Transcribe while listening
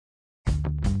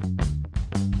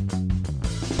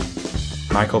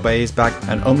Michael Bay is back,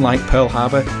 and unlike Pearl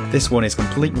Harbor, this one is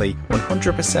completely,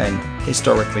 100%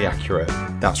 historically accurate.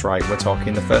 That's right, we're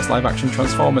talking the first live-action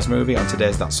Transformers movie on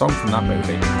today's That Song from That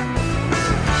Movie.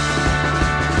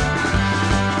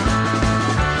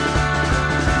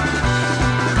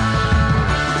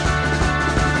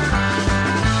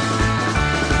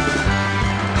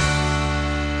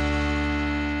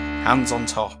 Hands on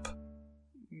top.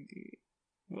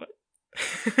 What?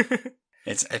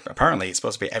 Apparently it's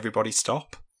supposed to be Everybody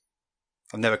Stop.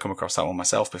 I've never come across that one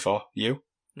myself before. You?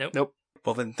 Nope.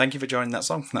 Well then, thank you for joining That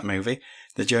Song from That Movie,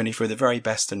 the journey through the very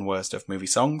best and worst of movie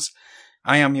songs.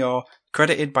 I am your,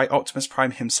 credited by Optimus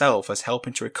Prime himself as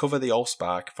helping to recover the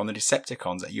Allspark from the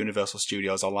Decepticons at Universal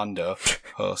Studios Orlando,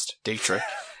 host Dietrich.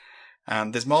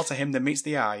 And there's more to him than meets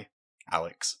the eye,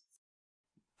 Alex.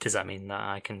 Does that mean that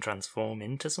I can transform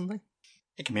into something?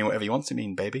 It can mean whatever you want to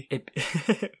mean, baby.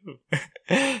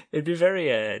 It'd be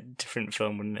very different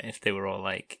film, wouldn't it, if they were all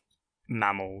like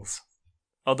mammals?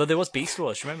 Although there was Beast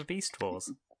Wars. Remember Beast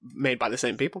Wars? Made by the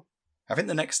same people. I think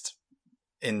the next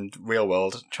in real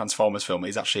world Transformers film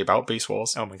is actually about Beast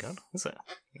Wars. Oh my god, is it?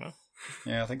 Well,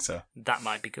 yeah, I think so. that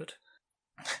might be good.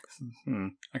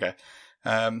 Okay.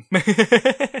 And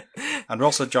we're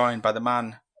also joined by the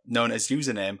man known as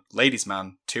username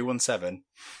Ladiesman217,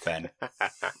 Ben.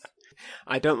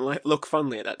 I don't look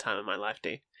fondly at that time in my life,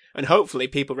 D. And hopefully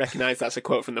people recognise that's a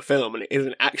quote from the film and it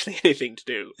isn't actually anything to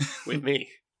do with me.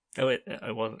 Oh, it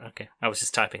wasn't. Okay, I was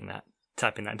just typing that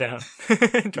down.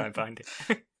 Try and find it.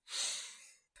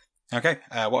 Okay,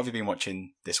 what have you been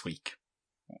watching this week?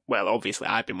 Well, obviously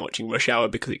I've been watching Rush Hour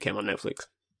because it came on Netflix.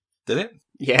 Did it?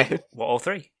 Yeah. What, all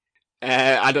three?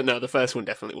 I don't know, the first one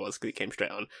definitely was because it came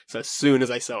straight on. So as soon as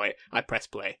I saw it, I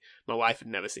pressed play. My wife had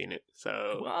never seen it,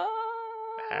 so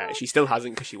she still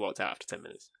hasn't because she walked out after 10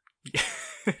 minutes.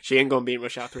 She ain't gonna be in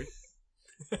Rush Hour 3.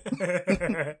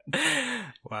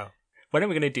 Wow. When are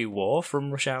we going to do War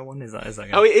from Rush Hour 1? Is that gonna...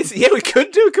 Oh, it is. Yeah, we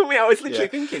could do, couldn't we? I was literally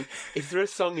thinking, is there a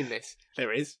song in this?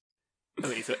 There is. I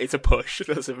mean, it's a push.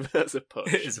 That's a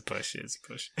push. It is a push.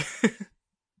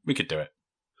 We could do it.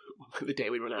 The day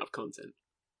we run out of content.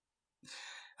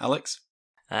 Alex?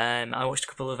 I watched a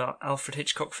couple of Alfred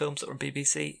Hitchcock films that were on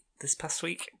BBC this past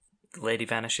week. The Lady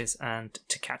Vanishes and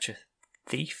To Catch a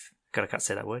Thief. God, I can't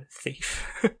say that word. Thief.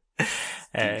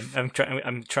 I'm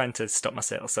trying to stop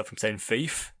myself from saying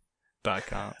thief, but I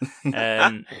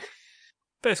can't.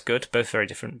 Both good, both very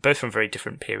different, both from very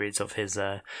different periods of his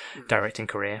directing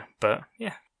career, but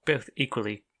yeah, both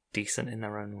equally decent in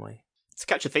their own way. To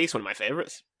Catch a Thief is one of my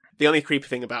favourites. The only creepy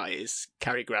thing about it is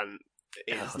Cary Grant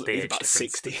is about difference.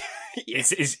 60. Yeah.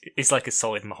 It's like a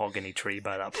solid mahogany tree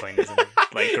by that point, isn't it?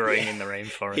 Like growing in the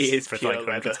rainforest He is for pure like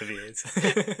hundreds of years.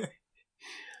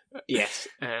 Yes,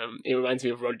 it reminds me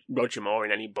of Roger Moore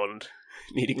in any Bond,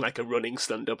 needing like a running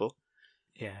stunt double.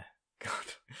 Yeah, God.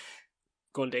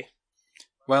 Go on, D.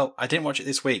 Well, I didn't watch it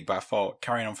this week, but I thought,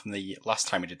 carrying on from the last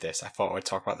time we did this, I thought I'd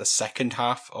talk about the second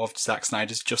half of Zack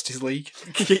Snyder's Justice League.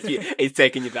 It's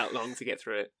taken you that long to get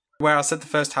through it. Where I said the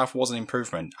first half was an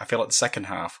improvement, I feel like the second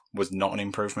half was not an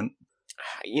improvement.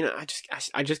 You know,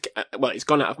 I just well, it's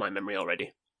gone out of my memory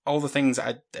already. All the things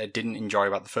I didn't enjoy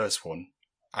about the first one,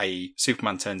 i.e.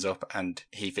 Superman turns up and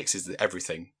he fixes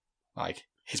everything. Like,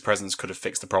 his presence could have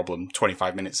fixed the problem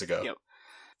 25 minutes ago. Yep.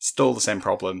 Still the same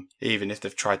problem, even if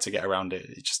they've tried to get around it.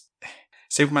 It just...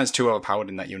 Superman's too overpowered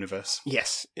in that universe.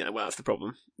 Yes, yeah, well, that's the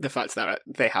problem. The fact that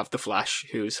they have the Flash,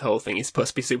 whose whole thing is supposed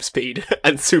to be super speed,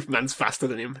 and Superman's faster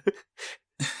than him.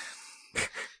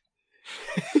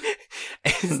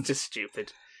 It's just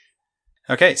stupid.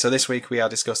 Okay, so this week we are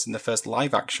discussing the first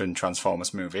live-action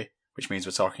Transformers movie, which means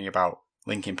we're talking about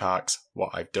Linkin Park's What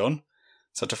I've Done.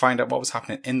 So to find out what was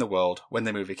happening in the world when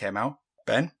the movie came out,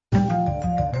 Ben?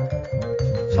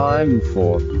 Time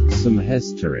for some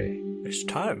history. It's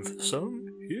time for some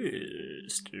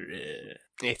history.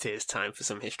 It is time for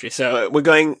some history. So we're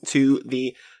going to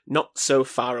the not so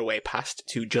far away past,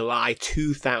 to July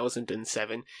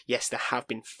 2007. Yes, there have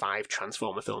been 5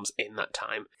 Transformer films in that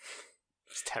time.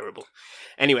 It's terrible.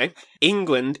 Anyway,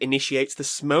 England initiates the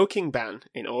smoking ban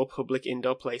in all public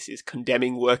indoor places,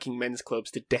 condemning working men's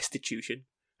clubs to destitution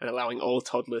and allowing all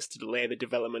toddlers to delay the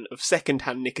development of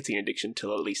second-hand nicotine addiction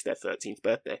till at least their 13th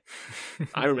birthday.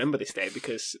 I remember this day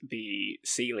because the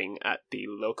ceiling at the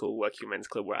local working men's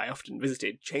club where I often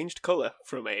visited changed colour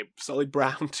from a solid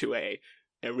brown to a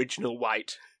original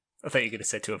white. I thought you were going to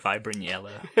say to a vibrant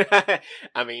yellow.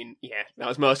 I mean, yeah, that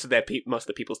was most of the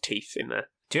people's teeth in there.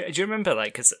 Do you remember,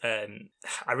 like, because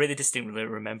I really distinctly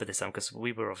remember this time because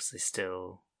we were obviously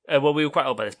still Well, we were quite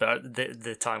old by this, but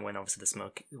the time when obviously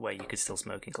where you could still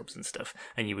smoke in clubs and stuff,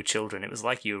 and you were children, it was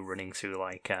like you were running through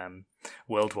like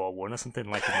World War One or something,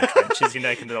 like in the trenches, you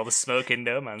know, and all the smoke in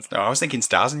no man's Oh, I was thinking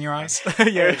stars in your eyes.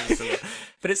 yeah,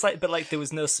 but it's like, there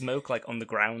was no smoke like on the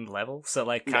ground level, so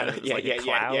like kind of like a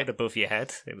cloud above your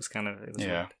head. It was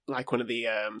weird. Like one of the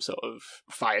sort of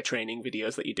fire training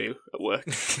videos that you do at work.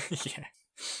 Yeah.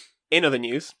 In other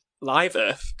news, Live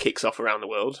Earth kicks off around the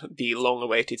world, the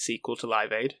long-awaited sequel to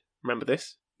Live Aid. Remember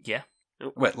this? Yeah.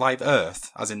 Wait, Live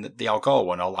Earth, as in the Al Gore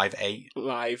one, or Live 8?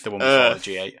 Live The one Earth.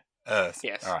 before the G8? Earth.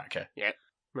 Yes. Alright, okay. Yeah.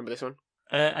 Remember this one?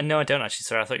 No, I don't actually.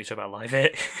 Sorry, I thought you were talking about Live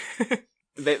It.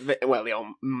 They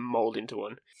all mould into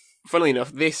one. Funnily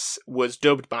enough, this was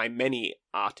dubbed by many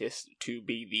artists to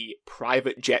be the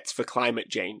private jets for climate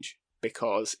change,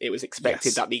 because it was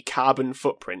expected that the carbon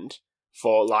footprint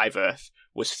for Live Earth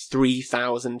was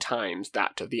 3,000 times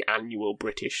that of the annual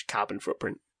British carbon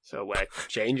footprint. So we're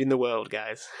changing the world,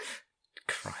 guys.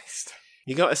 Christ.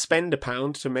 You got to spend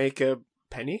 £1 to make a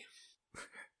penny?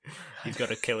 You've got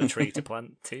to kill a tree to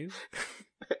plant two?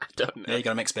 I don't know. Yeah, you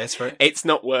gotta make space for it. It's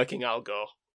not working, Al Gore.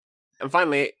 And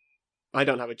finally, I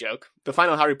don't have a joke. The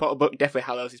final Harry Potter book, Deathly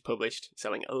Hallows, is published,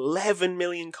 selling 11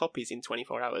 million copies in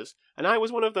 24 hours. And I was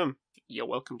one of them. You're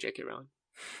welcome, J.K. Rowling.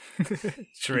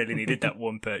 Just really needed that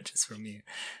one purchase from you.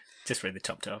 Just really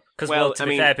topped up. Because, to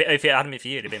be fair, if it hadn't been for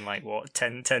you, it'd have been like, what,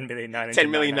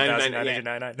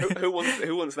 10,999,999.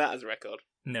 Who wants that as a record?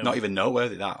 No. Not even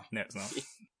noteworthy, that. No, it's not.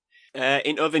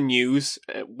 In other news,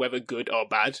 whether good or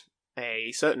bad,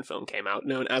 a certain film came out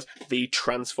known as the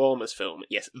Transformers film.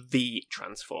 Yes, the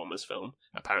Transformers film,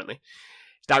 apparently.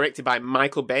 It's directed by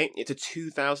Michael Bay. It's a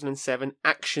 2007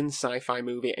 action sci-fi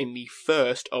movie and the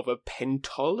first of a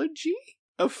pentology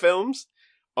of films,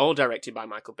 all directed by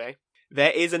Michael Bay.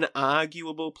 There is an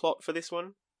arguable plot for this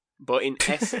one, but in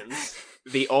essence,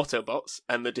 the Autobots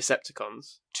and the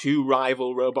Decepticons, two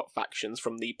rival robot factions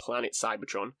from the planet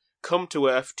Cybertron, come to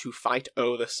Earth to fight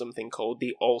over something called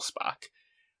the Allspark,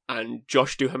 and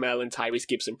Josh Duhamel and Tyrese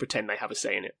Gibson pretend they have a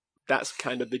say in it. That's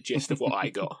kind of the gist of what I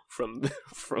got from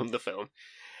the film.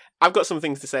 I've got some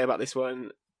things to say about this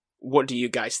one. What do you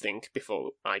guys think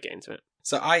before I get into it?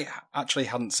 So I actually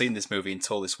hadn't seen this movie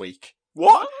until this week.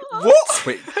 What?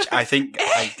 Which I think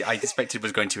I expected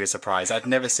was going to be a surprise. I'd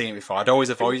never seen it before. I'd always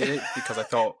avoided it because I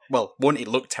thought, well, one, it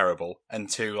looked terrible, and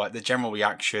two, like the general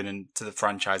reaction and to the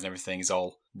franchise and everything is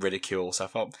all ridicule. So I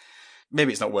thought,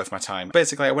 maybe it's not worth my time.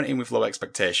 Basically, I went in with low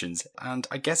expectations, and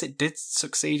I guess it did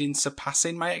succeed in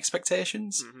surpassing my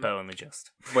expectations. Mm-hmm. But only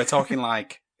just. We're talking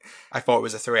like, I thought it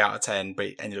was a 3 out of 10, but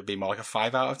it ended up being more like a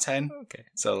 5 out of 10. Okay.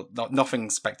 So nothing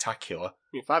spectacular. I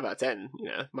mean, 5 out of 10,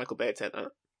 Michael Bay said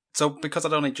that. So because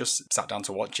I'd only just sat down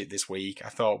to watch it this week, I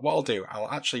thought, what I'll do,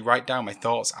 I'll actually write down my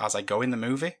thoughts as I go in the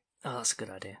movie. Oh, that's a good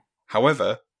idea.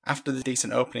 However, after the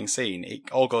decent opening scene,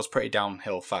 it all goes pretty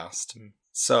downhill fast.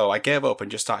 So I gave up and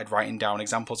just started writing down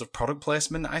examples of product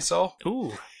placement I saw.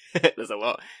 Ooh. There's a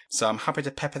lot. So I'm happy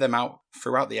to pepper them out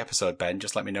throughout the episode, Ben.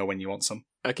 Just let me know when you want some.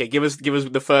 Okay, give us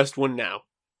the first one now.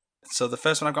 So the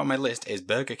first one I've got on my list is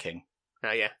Burger King.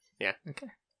 Oh, yeah. Okay.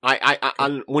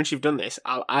 And once you've done this,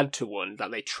 I'll add to one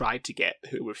that they tried to get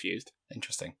who refused.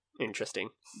 Interesting.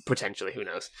 Potentially, who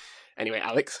knows. Anyway,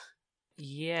 Alex?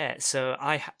 Yeah, so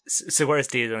so whereas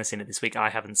Dee's only seen it this week, I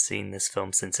haven't seen this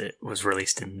film since it was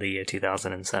released in the year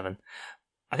 2007.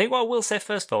 I think what I will say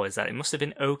first of all is that it must have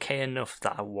been okay enough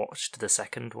that I watched the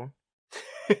second one.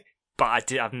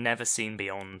 But I've never seen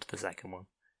beyond the second one.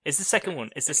 Is the second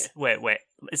one, wait,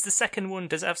 is the second one,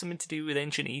 does it have something to do with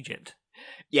ancient Egypt?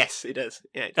 Yes, it does.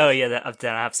 Yeah, it does. Oh yeah, I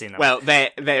have seen that. Well,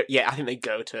 they're I think they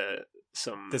go to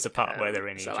some. There's a part where they're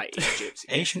in so Egypt. like Egypt.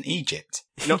 Ancient Egypt?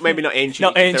 Maybe not ancient.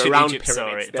 Not ancient they're around Egypt, pyramids.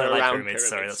 sorry. They're They're like around pyramids,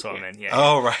 sorry, that's what I meant. Yeah.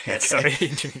 Oh, right. Yeah, sorry.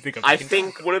 I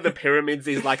think one of the pyramids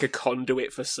is like a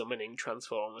conduit for summoning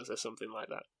Transformers or something like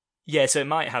that. Yeah, so it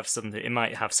might have some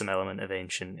element of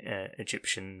ancient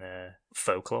Egyptian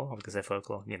folklore. I was going to say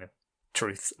folklore,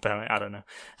 truth about it. I don't know.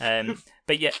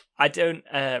 But yeah, I don't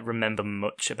remember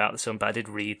much about the film, but I did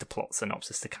read the plot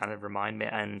synopsis to kind of remind me,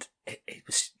 and it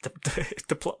was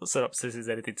the plot synopsis is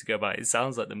anything to go by. It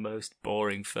sounds like the most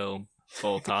boring film of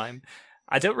all time.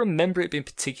 I don't remember it being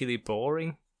particularly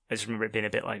boring. I just remember it being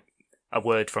a bit like a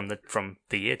word from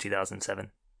the year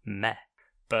 2007, meh.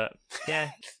 But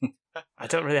yeah. I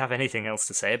don't really have anything else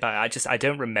to say about it. I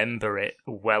don't remember it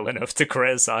well enough to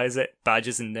criticize it, but I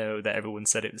just know that everyone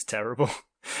said it was terrible.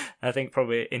 I think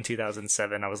probably in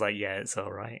 2007 I was like, yeah, it's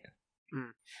alright.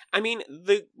 I mean,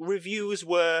 the reviews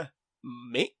were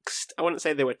mixed. I wouldn't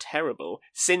say they were terrible.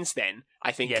 Since then,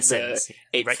 I think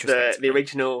the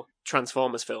original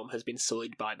Transformers film has been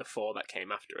sullied by the 4 that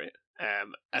came after it.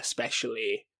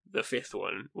 Especially the fifth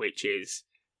one, which is,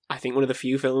 I think, one of the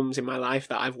few films in my life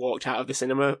that I've walked out of the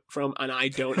cinema from and I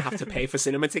don't have to pay for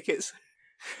cinema tickets.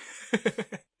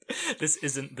 This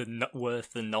isn't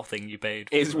worth the nothing you paid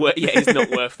for. It's not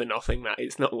worth the nothing, Matt.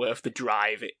 It's not worth the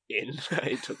drive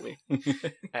it took me.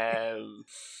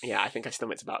 I think I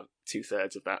stomached about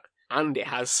 2/3 of that. And it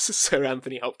has Sir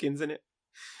Anthony Hopkins in it.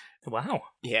 Wow.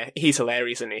 Yeah, he's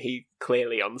hilarious, and he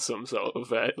clearly on some sort of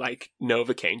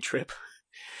Novocaine trip.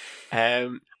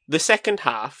 The second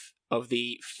half of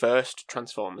the first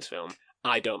Transformers film,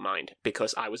 I don't mind,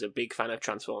 because I was a big fan of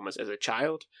Transformers as a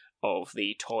child, of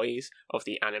the toys, of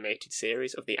the animated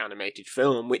series, of the animated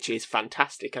film, which is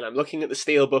fantastic. And I'm looking at the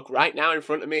Steelbook right now in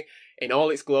front of me, in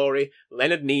all its glory.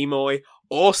 Leonard Nimoy,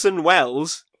 Orson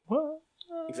Welles. What?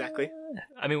 Exactly.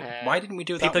 I mean, Why didn't we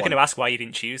do that people are one? going to ask why you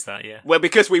didn't choose that, yeah. Well,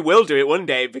 because we will do it one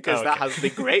day, because that okay. has the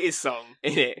greatest song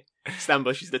in it. Stan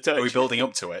Bush is the touch. Are we building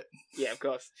up to it? Yeah, of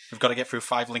course. We've got to get through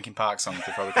 5 Linkin Park songs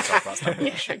before we can talk about Stan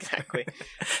Yeah, Bush. exactly.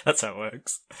 That's how it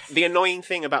works. The annoying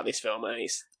thing about this film, and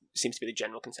it seems to be the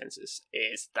general consensus,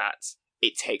 is that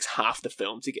it takes half the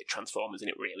film to get Transformers in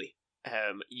it. Really,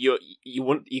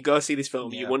 you go see this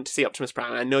film, you want to see Optimus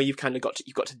Prime. I know you've kind of got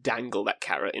to dangle that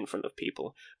carrot in front of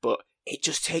people, but it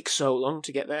just takes so long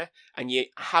to get there, and you're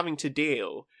having to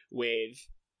deal with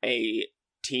a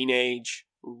teenage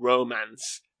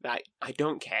romance that I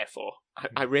don't care for.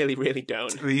 I really, really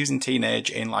don't. We're using teenage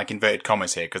in like inverted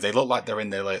commas here because they look like they're in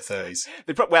their late 30s.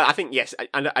 Well, I think yes,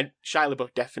 and Shia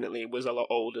LaBeouf definitely was a lot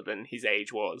older than his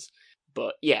age was.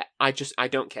 But yeah, I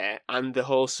don't care. And the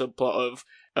whole subplot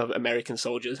of American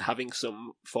soldiers having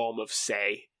some form of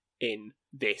say in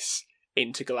this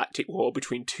intergalactic war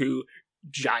between two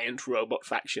giant robot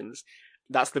factions,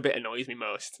 that's the bit that annoys me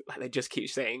most. Like, they just keep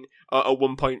saying, at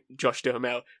one point, Josh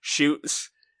Duhamel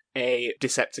shoots a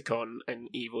Decepticon, an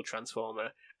evil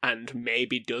Transformer, and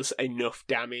maybe does enough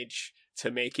damage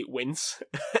to make it wince.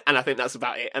 And I think that's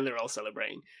about it, and they're all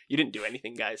celebrating. You didn't do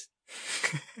anything, guys.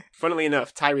 Funnily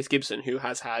enough, Tyrese Gibson, who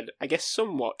has had, I guess,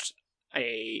 somewhat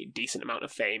a decent amount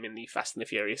of fame in the Fast and the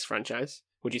Furious franchise.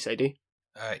 Would you say, D?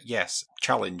 Yes.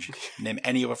 Challenge. Name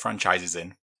any other franchises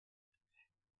in.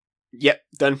 Yep,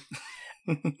 done.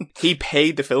 He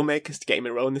paid the filmmakers to get him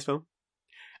a role in this film.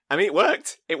 I mean, it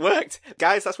worked. It worked.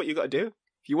 Guys, that's what you got to do.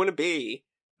 If you want to be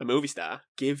a movie star,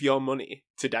 give your money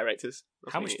to directors.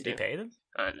 That's How what much you did need he to do. pay them?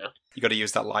 I don't know. You got to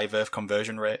use that live Earth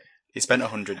conversion rate. He spent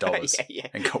 $100 Yeah.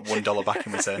 and got $1 back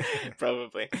in return.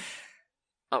 Probably.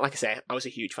 Like I say, I was a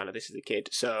huge fan of this as a kid,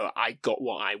 so I got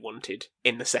what I wanted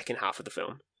in the second half of the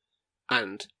film.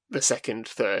 And the second,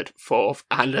 third, fourth,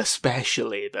 and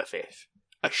especially the fifth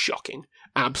are shocking.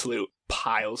 Absolute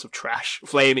piles of trash.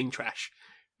 Flaming trash.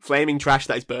 Flaming trash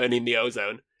that is burning the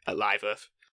ozone at Live Earth.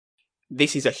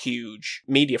 This is a huge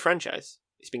media franchise.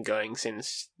 It's been going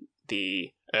since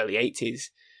the early 80s.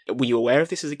 Were you aware of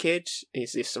this as a kid?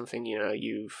 Is this something,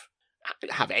 you've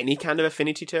have any kind of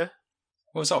affinity to?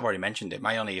 Well, I've already mentioned it.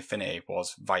 My only affinity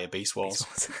was via Beast Wars.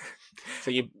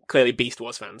 So you're clearly Beast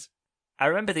Wars fans. I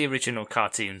remember the original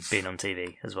cartoon being on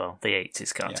TV as well, the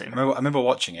 80s Yeah, cartoon. I remember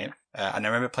watching it, and I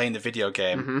remember playing the video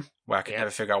game Mm-hmm. where I could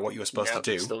never figure out what you were supposed to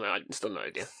do. Still no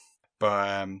idea.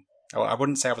 But I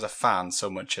wouldn't say I was a fan so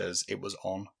much as it was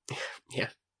on. Yeah.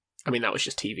 I mean, that was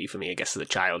just TV for me, I guess, as a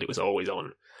child. It was always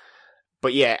on.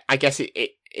 But yeah, I guess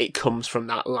it comes from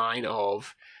that line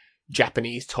of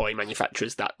Japanese toy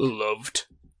manufacturers that loved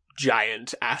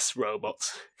giant-ass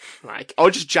robots. Or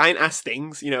just giant-ass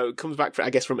things. It comes back, I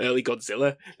guess, from early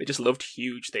Godzilla. They just loved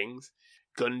huge things.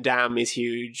 Gundam is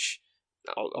huge.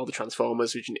 All the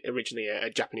Transformers, originally a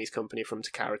Japanese company from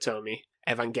Takara Tomy.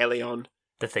 Evangelion.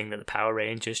 The thing that the Power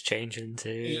Rangers change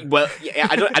into. Well, yeah,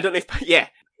 I don't know if, yeah,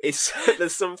 it's,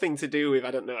 there's something to do with,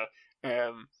 I don't know,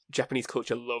 Japanese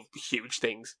culture love huge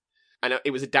things. I know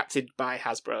it was adapted by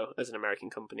Hasbro as an American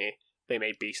company. They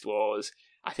made Beast Wars.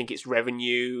 I think its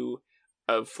revenue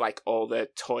of all the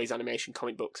toys, animation,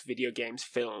 comic books, video games,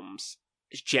 films,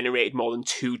 it's generated more than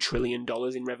 $2 trillion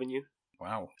in revenue.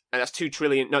 Wow. And that's 2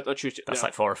 trillion, not 2 That's no.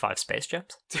 like 4 or 5 Space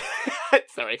Jams.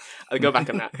 Sorry, I'll go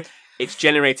back on that. It's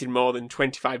generated more than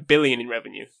 25 billion in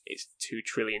revenue. It's 2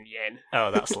 trillion yen. Oh,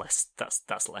 that's less.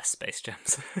 That's less Space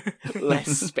Jams. Less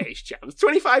Space Jams.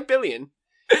 25 billion?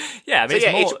 Yeah, I mean, So,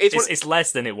 yeah, it's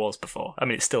less than it was before. I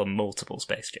mean, it's still multiple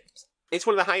Space Jams. It's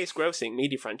one of the highest grossing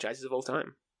media franchises of all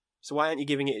time. So why aren't you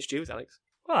giving it its dues, Alex?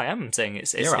 Well, I am saying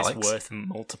it's Alex. worth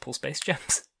multiple Space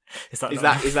Jams. Is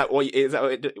that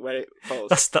where it falls?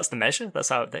 That's the measure? That's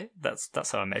how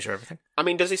I measure everything. I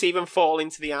mean, does this even fall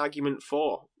into the argument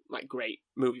for great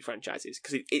movie franchises?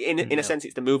 Because in a sense,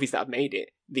 it's the movies that have made it.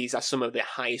 These are some of the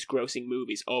highest grossing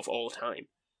movies of all time.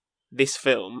 this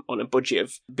film, on a budget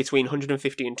of between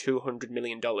 $150 and $200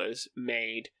 million,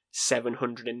 made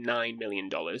 $709 million.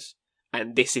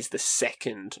 And this is the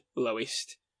second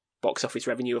lowest box office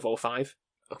revenue of all five.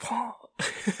 What?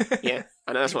 Yeah,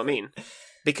 and that's what I mean.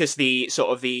 Because the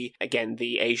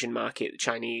Asian market, the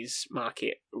Chinese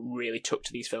market, really took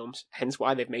to these films. Hence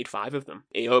why they've made 5 of them.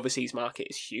 The overseas market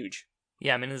is huge.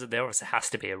 Yeah, I mean, there obviously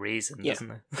has to be a reason, Yeah. doesn't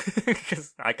there?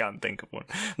 Because I can't think of one.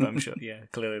 But I'm sure, yeah,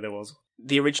 clearly there was.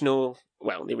 The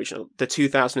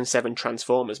 2007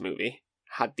 Transformers movie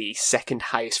had the second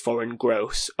highest foreign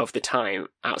gross of the time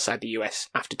outside the US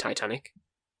after Titanic.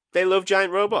 They love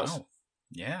giant robots. Wow.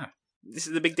 Yeah. This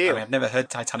is a big I deal. mean, I've never heard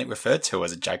Titanic referred to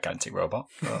as a gigantic robot.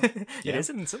 But, It yeah. is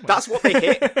in some ways. That's what they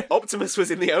hit. Optimus was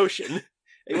in the ocean.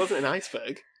 It wasn't an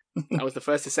iceberg. I was the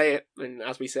first to say it, and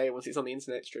as we say, once it's on the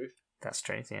internet, it's truth. That's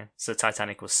true, yeah. So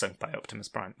Titanic was sunk by Optimus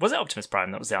Prime. Was it Optimus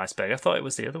Prime that was the iceberg? I thought it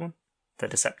was the other one. The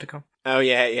Decepticon. Oh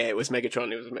yeah, it was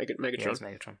Megatron. It was Megatron. Yeah, it was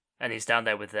Megatron. And he's down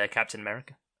there with Captain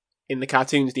America. In the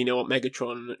cartoons, do you know what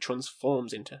Megatron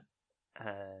transforms into?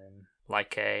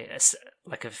 Like a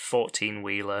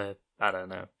 14-wheeler, I don't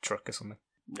know, truck or something.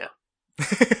 No.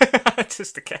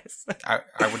 Just a guess. I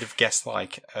would have guessed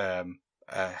like a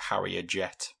Harrier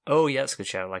jet. Oh yeah, that's a good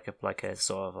show. Like a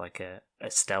sort of like a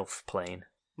stealth plane.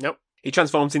 Nope. He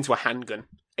transforms into a handgun.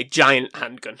 A giant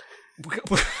handgun.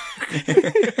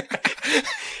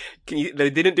 They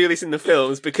didn't do this in the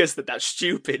films because that's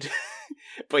stupid.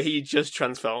 But he just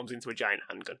transforms into a giant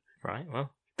handgun. Right,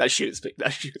 well. That shoots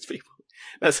people.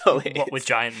 That's all it is. What with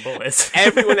giant bullets?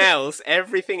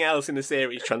 Everything else in the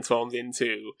series transforms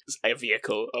into a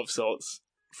vehicle of sorts.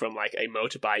 From like a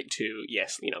motorbike to,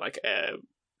 yes, like a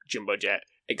jumbo jet.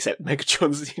 Except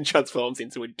Megatron transforms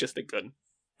into just a gun.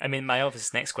 I mean, my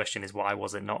obvious next question is why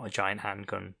was it not a giant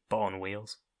handgun, but on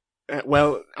wheels?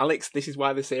 Well, Alex, this is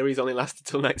why the series only lasted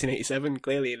till 1987.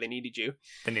 Clearly, they needed you.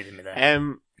 They needed me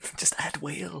there. Just add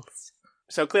wheels.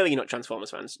 So clearly you're not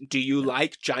Transformers fans. Do you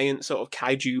like giant sort of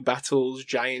kaiju battles,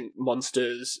 giant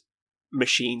monsters,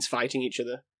 machines fighting each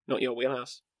other? Not your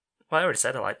wheelhouse. Well, I already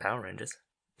said I like Power Rangers.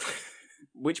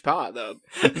 Which part, though?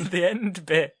 The end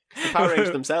bit. The Power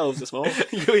Rangers themselves are small.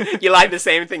 You like the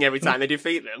same thing every time they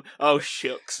defeat them. Oh,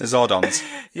 shucks. The Zordons.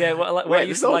 Yeah, well, I Wait,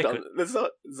 used the to like Zordon? The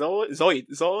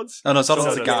Zords? Oh no,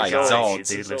 Zordon's the Zords. guy. Zords.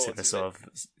 Zords. Who lives in the sort of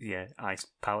ice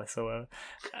palace or whatever.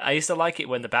 I used to like it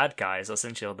when the bad guys,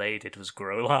 essentially all they did was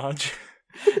grow large.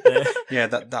 Yeah,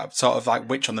 that sort of like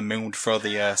witch on the moon would throw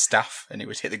the staff and it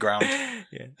would hit the ground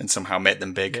Yeah. and somehow make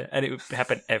them big. Yeah, and it would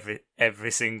happen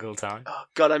every single time. Oh,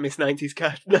 God, I miss 90s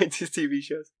TV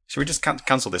shows. Should we just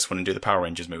cancel this one and do the Power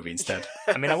Rangers movie instead?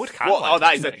 I mean, I would kind What? of like That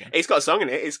to is do it. that again. It's got a song in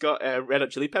it. It's got Red Hot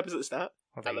Chili Peppers at the start.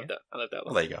 Well, I there you love go. that. I love that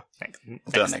Well, one. there you go. Next We'll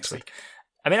do that next week.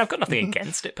 I mean, I've got nothing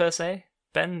against it per se,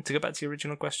 Ben, to go back to your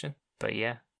original question. But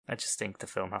yeah, I just think the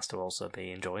film has to also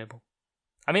be enjoyable.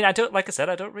 I mean, I don't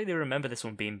really remember this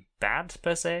one being bad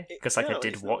per se, because No, I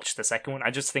did it's watch the second one. I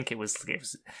just think it was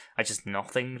I just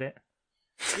nothinged it.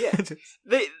 Yeah.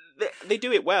 They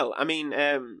do it well. I mean,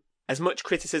 as much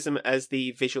criticism as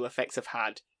the visual effects have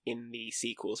had in the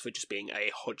sequels for just being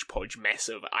a hodgepodge mess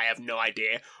of I have no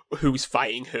idea who's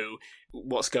fighting who,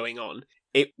 what's going on,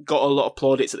 it got a lot of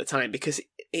plaudits at the time because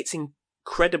it's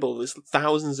incredible. There's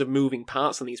thousands of moving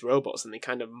parts on these robots and they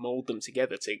kind of mold them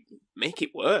together to make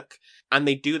it work. And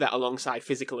they do that alongside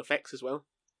physical effects as well.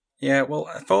 Yeah, well,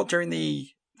 I thought during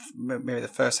maybe the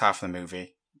first half of the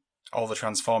movie, all the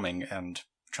transforming and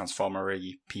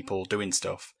transformery people doing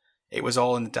stuff, it was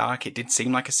all in the dark. It did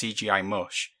seem like a CGI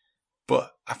mush.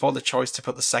 But I thought the choice to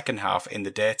put the second half in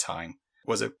the daytime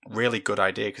was a really good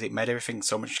idea because it made everything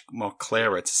so much more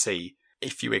clearer to see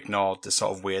if you ignored the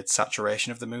sort of weird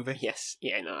saturation of the movie. Yes,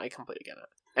 yeah, no, I completely get that.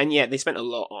 And yeah, they spent a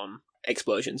lot on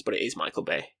explosions, but it is Michael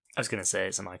Bay. I was going to say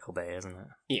it's a Michael Bay, isn't it?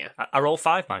 Yeah. Are all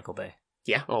 5 Michael Bay?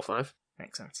 Yeah, all 5.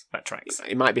 Makes sense. That tracks.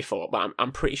 It might be 4, but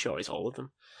I'm pretty sure it's all of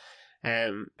them.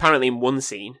 Apparently in one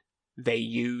scene, they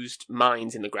used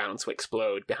mines in the ground to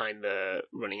explode behind the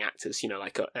running actors,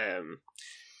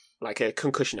 like a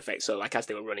concussion effect. So like as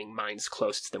they were running, mines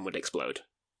close to them would explode.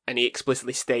 And he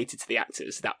explicitly stated to the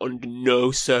actors that under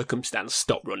no circumstance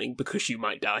stop running because you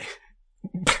might die.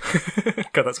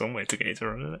 God, that's one way to get you to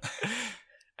run, isn't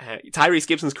it? Tyrese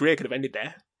Gibson's career could have ended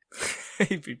there.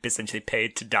 He'd be essentially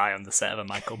paid to die on the set of a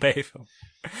Michael Bay film.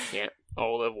 Yeah,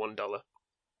 all of $1.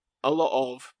 A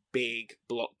lot of big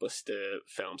blockbuster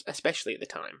films, especially at the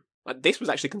time. Like, this was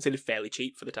actually considered fairly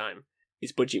cheap for the time.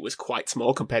 His budget was quite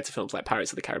small compared to films like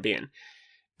Pirates of the Caribbean.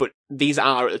 But these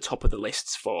are at the top of the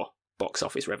lists for box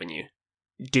office revenue.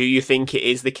 Do you think it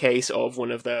is the case of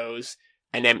one of those,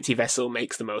 an empty vessel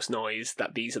makes the most noise,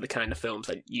 that these are the kind of films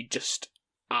that you just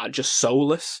are just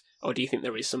soulless? Or do you think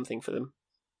there is something for them?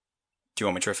 Do you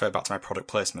want me to refer back to my product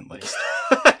placement list?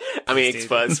 I mean, Please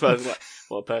suppose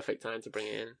what perfect time to bring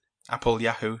it in. Apple,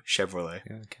 Yahoo, Chevrolet.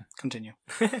 Okay. Continue.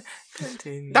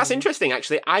 That's interesting,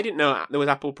 actually. I didn't know there was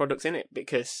Apple products in it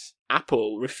because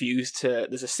Apple refused to.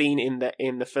 There's a scene in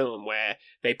the film where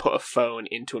they put a phone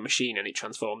into a machine and it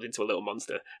transforms into a little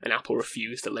monster, and Apple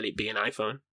refused to let it be an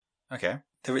iPhone. Okay.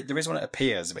 There is one that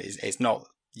appears, but it's not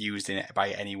used in it by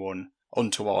anyone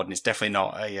untoward, and it's definitely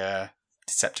not a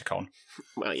Decepticon.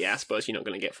 Well, yeah, I suppose you're not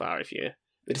going to get far if you.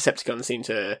 The Decepticons seem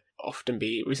to often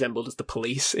be resembled as the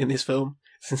police in this film,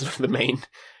 since the main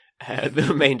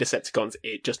Decepticons,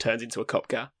 it just turns into a cop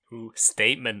car. Ooh,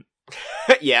 statement.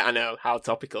 Yeah, I know. How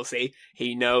topical. See,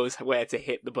 he knows where to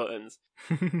hit the buttons.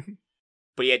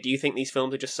 But yeah, do you think these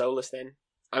films are just soulless then?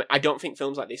 I don't think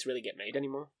films like this really get made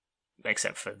anymore.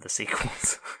 Except for the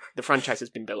sequels. The franchise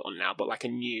has been built on now, but like a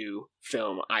new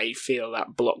film, I feel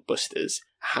that blockbusters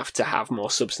have to have more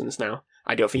substance now.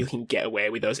 I don't think you can get away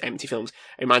with those empty films.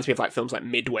 It reminds me of like films like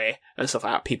Midway and stuff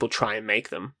like that. People try and make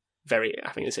them.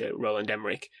 I think it's a Roland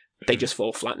Emmerich. They just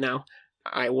fall flat now.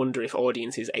 I wonder if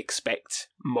audiences expect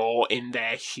more in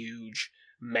their huge,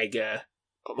 mega,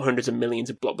 hundreds of millions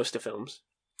of blockbuster films.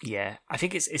 Yeah, I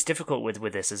think it's difficult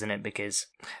with this, isn't it? Because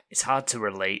it's hard to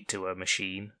relate to a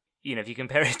machine. You know, if you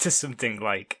compare it to something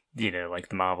like, like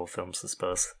the Marvel films, I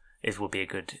suppose, it would be a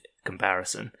good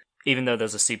comparison. Even though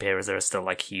those are superheroes, there are still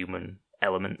like human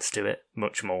elements to it,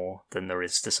 much more than there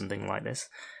is to something like this.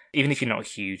 Even if you're not a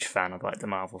huge fan of like the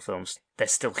Marvel films, they're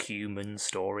still human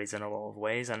stories in a lot of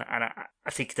ways, and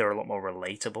I think they're a lot more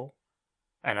relatable.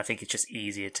 And I think it's just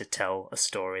easier to tell a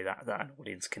story that an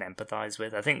audience can empathise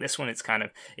with. I think this one,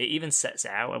 it even sets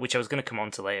out, which I was going to come on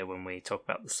to later when we talk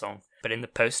about the song. But in the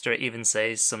poster, it even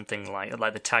says something like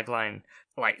the tagline,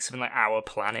 like something like "Our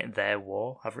planet, their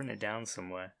war." I've written it down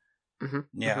somewhere. Mm-hmm.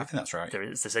 Yeah, I think that's right.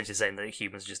 It's essentially saying that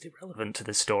humans are just irrelevant to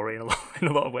this story in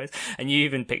a lot of ways. And you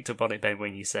even picked up on it, Ben,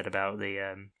 when you said about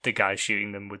the guy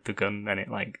shooting them with the gun, and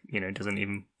it doesn't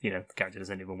even the character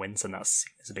doesn't even win, and that's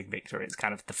a big victory. It's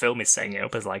kind of the film is setting it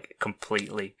up as like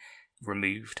completely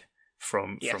removed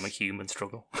from a human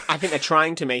struggle. I think they're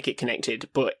trying to make it connected,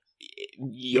 but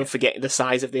you'll forget the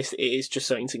size of this. It is just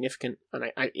so insignificant,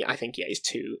 and I think it's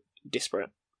too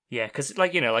disparate. Yeah, because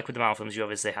like with the Marvel films, you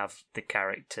obviously have the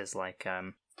characters like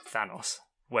Thanos,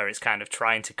 where it's kind of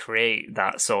trying to create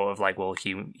that sort of like, well,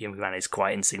 humanity is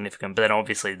quite insignificant, but then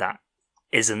obviously that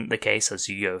isn't the case as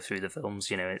you go through the films.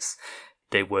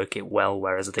 They work it well,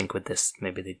 whereas I think with this,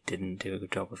 maybe they didn't do a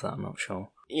good job of that. I'm not sure.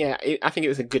 Yeah, I think it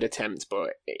was a good attempt,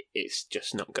 but it's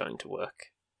just not going to work.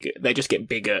 They just get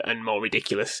bigger and more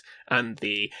ridiculous, and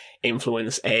the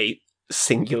influence a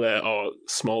singular or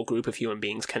small group of human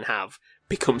beings can have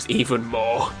becomes even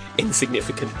more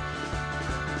insignificant.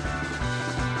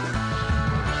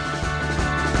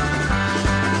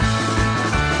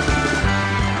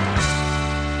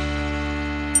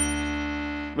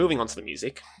 Moving on to the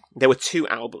music, there were 2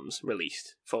 albums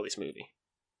released for this movie.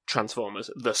 Transformers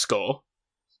The Score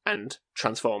and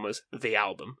Transformers The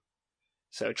Album.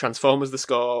 So Transformers The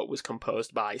Score was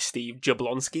composed by Steve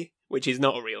Jablonsky, which is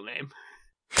not a real name.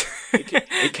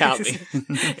 It can't be.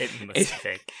 It must be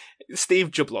fake. Steve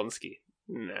Jablonsky.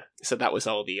 No. So that was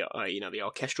all the the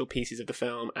orchestral pieces of the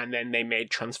film, and then they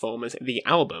made Transformers The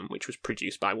Album, which was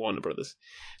produced by Warner Brothers.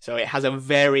 So it has a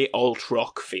very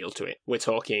alt-rock feel to it. We're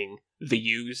talking The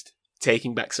Used,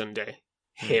 Taking Back Sunday,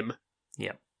 Him,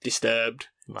 Yep. Disturbed,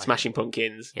 Smashing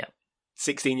Pumpkins, Yep.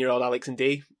 16-year-old Alex and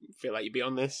Dee. Feel like you'd be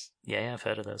on this. Yeah, I've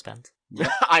heard of those bands.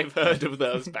 I've heard of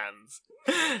those bands.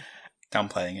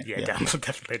 Downplaying it. Yeah.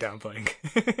 Definitely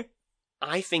downplaying.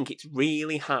 I think it's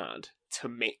really hard to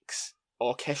mix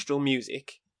orchestral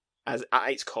music at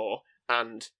its core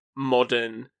and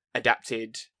modern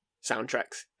adapted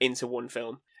soundtracks into one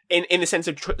film. In the sense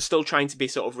of still trying to be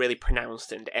sort of really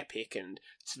pronounced and epic, and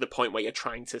to the point where you're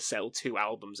trying to sell 2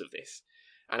 albums of this.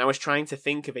 And I was trying to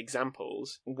think of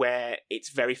examples where it's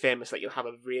very famous that you'll have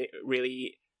a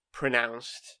really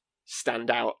pronounced,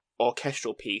 standout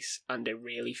orchestral piece and a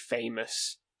really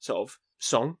famous sort of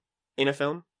song in a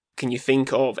film. Can you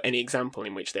think of any example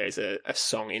in which there's a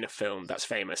song in a film that's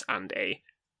famous and a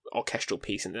orchestral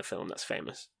piece in the film that's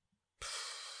famous?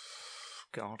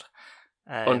 God.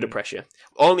 Under Pressure.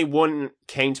 Only one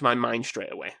came to my mind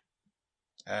straight away.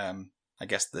 I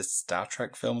guess the Star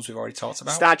Trek films we've already talked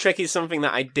about. Star Trek is something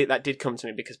that did come to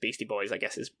me because Beastie Boys, I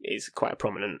guess, is quite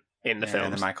prominent in the film.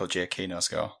 And the Michael Giacchino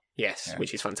score. Yes, Yeah.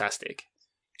 which is fantastic.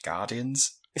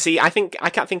 Guardians. See, I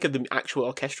can't think of the actual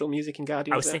orchestral music in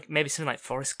Guardians. I was thinking maybe something like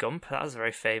Forrest Gump. That was a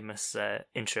very famous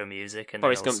intro music. And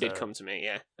Forrest then Gump did come to me,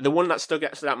 yeah. The one that stood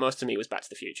out most to me was Back to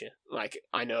the Future. Like,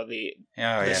 I know the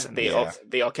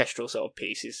orchestral sort of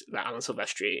pieces that Alan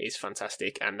Silvestri is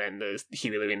fantastic, and then there's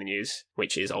Huey Lewis in the News,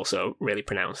 which is also really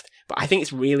pronounced. But I think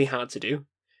it's really hard to do.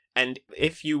 And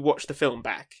if you watch the film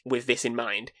back with this in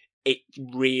mind, it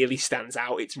really stands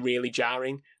out. It's really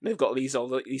jarring. They've got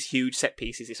all these huge set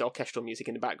pieces, this orchestral music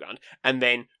in the background, and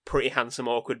then Pretty Handsome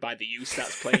Awkward by The Used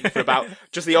starts playing for about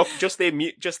just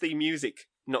the music,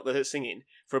 not the singing,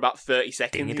 for about 30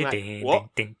 seconds. You're like, what?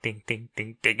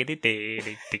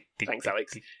 Thanks,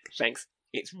 Alex. Thanks.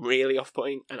 It's really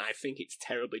off-putting, and I think it's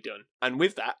terribly done. And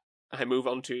with that, I move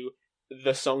on to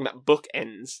the song that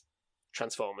bookends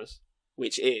Transformers,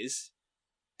 which is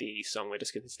the song we're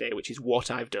discussing today, which is What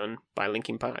I've Done by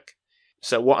Linkin Park.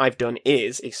 So What I've Done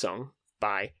is a song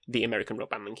by the American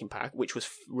rock band Linkin Park, which was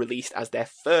released as their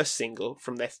first single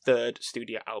from their third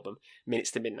studio album, Minutes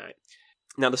to Midnight.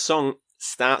 Now the song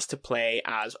starts to play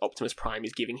as Optimus Prime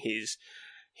is giving his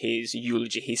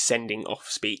eulogy, his sending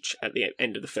off speech at the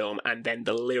end of the film, and then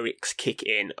the lyrics kick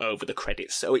in over the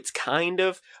credits. So it's kind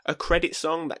of a credit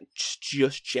song that's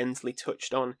just gently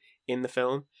touched on in the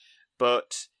film,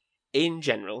 but in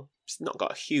general, it's not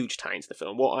got a huge tie into the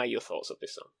film. What are your thoughts of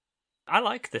this song? I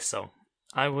like this song.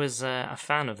 I was a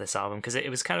fan of this album because it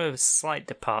was kind of a slight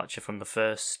departure from the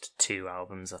first two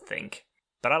albums, I think.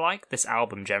 But I like this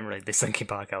album generally, this Linkin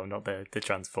Park album, not the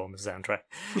Transformers soundtrack.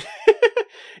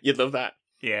 You'd love that.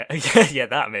 Yeah,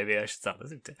 that maybe I should start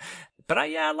listening to. But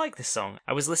I like this song.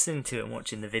 I was listening to it and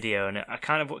watching the video, and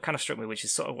what kind of struck me, which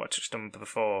is sort of what I touched on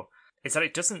before, is that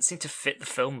it doesn't seem to fit the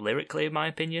film lyrically, in my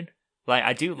opinion. Like,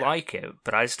 I do like it,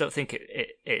 but I just don't think it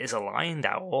is aligned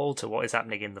at all to what is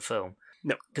happening in the film.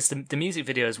 No. Because the music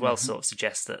video as well sort of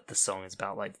suggests that the song is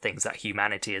about, like, things that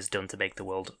humanity has done to make the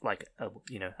world, like,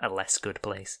 a less good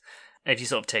place. And if you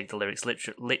sort of take the lyrics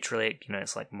literally,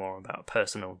 it's, like, more about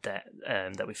personal debt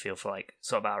that we feel for, like,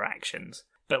 sort of our actions.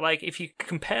 But, like, if you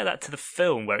compare that to the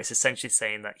film, where it's essentially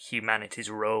saying that humanity's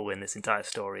role in this entire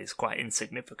story is quite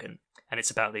insignificant, and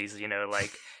it's about these,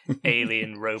 like,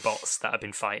 alien robots that have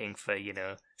been fighting for,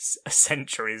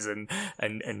 centuries and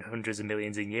hundreds of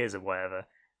millions of years or whatever,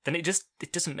 then it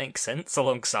doesn't make sense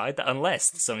alongside that, unless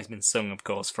the song has been sung, of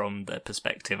course, from the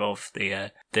perspective of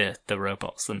the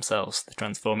robots themselves, the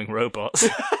transforming robots.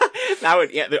 That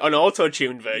would, an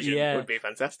auto-tuned version would be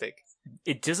fantastic.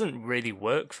 It doesn't really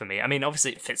work for me. I mean,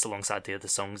 obviously it fits alongside the other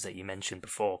songs that you mentioned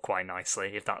before quite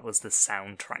nicely, if that was the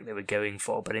soundtrack they were going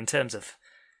for, but in terms of,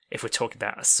 if we're talking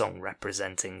about a song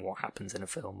representing what happens in a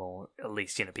film, or at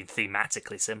least, being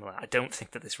thematically similar, I don't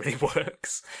think that this really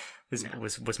works. This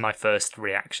was my first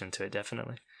reaction to it,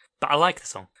 definitely. But I like the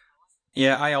song.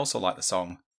 Yeah, I also like the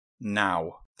song.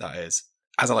 Now, that is.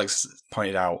 As Alex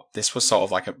pointed out, this was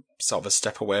sort of a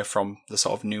step away from the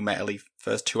sort of new metal-y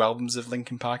first two albums of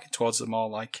Linkin Park towards the more,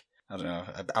 like, I don't know,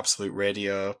 absolute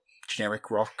radio, generic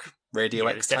rock, Radio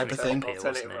X type of thing.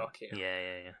 Alternative rock,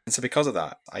 Yeah. And so because of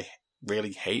that, I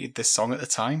really hated this song at the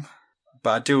time. But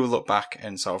I do look back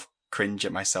and sort of cringe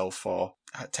at myself for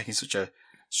taking such a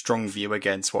strong view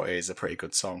against what is a pretty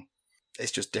good song.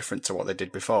 It's just different to what they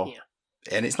did before. Yeah.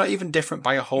 And it's not even different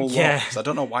by a whole lot. So I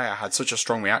don't know why I had such a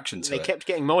strong reaction to it. They kept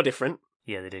getting more different.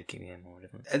 Yeah, they did keep getting more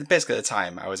different. And basically at the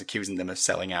time, I was accusing them of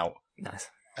selling out.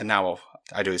 Nice. And now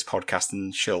I do this podcast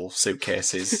and shill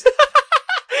suitcases.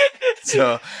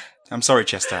 So, I'm sorry,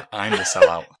 Chester. I'm the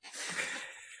sellout.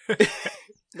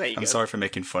 I'm sorry for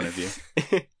making fun of you.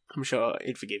 I'm sure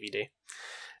he'd forgive you, D.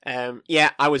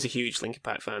 I was a huge Linkin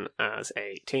Park fan as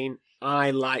a teen.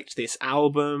 I liked this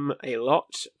album a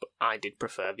lot, but I did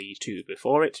prefer the two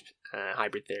before it,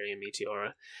 Hybrid Theory and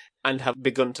Meteora, and have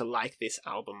begun to like this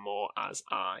album more as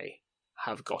I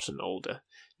have gotten older.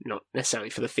 Not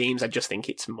necessarily for the themes, I just think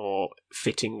it's more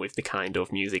fitting with the kind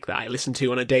of music that I listen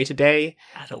to on a day-to-day.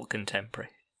 Adult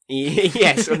contemporary.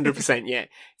 Yes, 100%, yeah.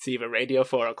 It's either Radio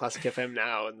 4 or Classic FM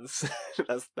now, and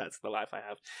that's the life I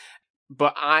have.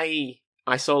 But I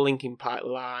saw Linkin Park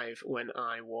live when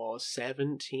I was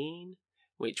 17,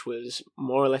 which was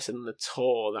more or less in the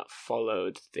tour that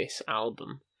followed this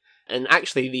album. And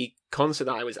actually, the concert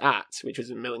that I was at, which was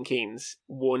in Milton Keynes,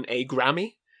 won a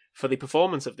Grammy for the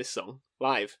performance of this song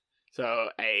live. So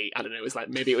I don't know, it was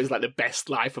like the best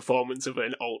live performance of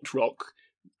an alt rock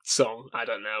song. I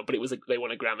don't know, but they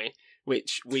won a Grammy,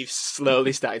 which we've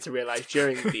slowly started to realise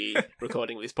during the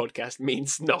recording of this podcast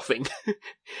means nothing.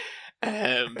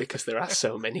 Because there are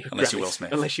so many Unless Grammys, you're Will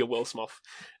Smith. Unless you're Will Smith.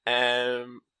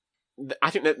 I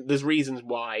think that there's reasons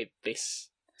why this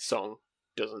song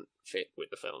doesn't fit with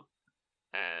the film.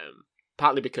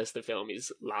 partly because the film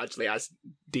is largely, as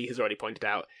Dee has already pointed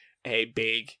out, a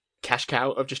big cash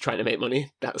cow of just trying to make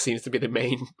money. That seems to be the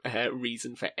main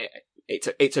reason for it.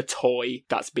 It's a toy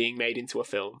that's being made into a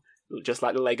film. Just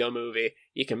like the Lego movie,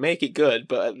 you can make it good,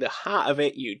 but at the heart of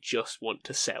it, you just want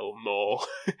to sell more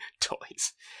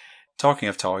toys. Talking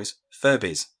of toys,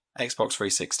 Furbies, Xbox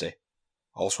 360,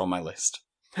 also on my list.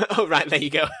 Oh, right, there you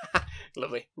go.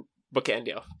 Lovely. Bucket end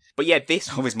it off. But yeah, this...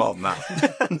 Oh, there's more than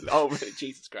that. Oh,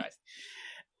 Jesus Christ.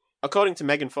 According to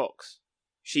Megan Fox,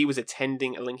 she was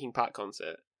attending a Linkin Park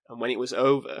concert, and when it was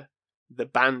over, the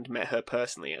band met her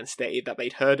personally and stated that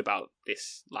they'd heard about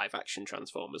this live-action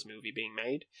Transformers movie being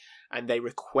made, and they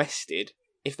requested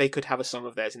if they could have a song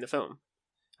of theirs in the film.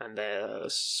 And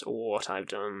there's What I've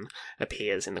Done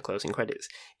appears in the closing credits.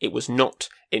 It was not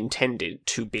intended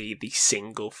to be the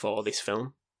single for this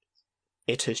film.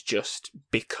 It has just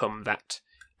become that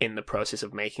in the process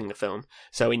of making the film.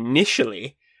 So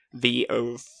initially, the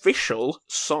official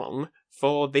song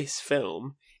for this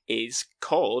film is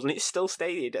called, and it's still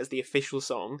stated as the official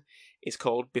song, is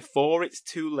called Before It's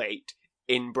Too Late,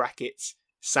 in brackets,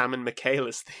 Sam and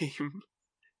Michaela's theme,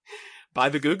 by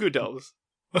the Goo Goo Dolls.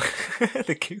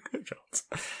 The Goo Goo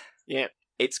Dolls. Yeah,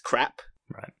 it's crap.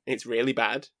 Right. It's really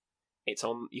bad. It's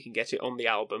on. You can get it on the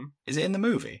album. Is it in the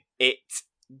movie? It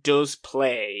does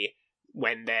play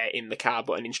when they're in the car,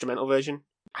 but an instrumental version.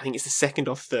 I think it's the second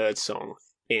or third song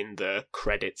in the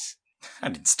credits. I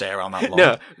didn't stay around that long.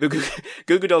 No, the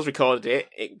Goo Goo Dolls recorded it.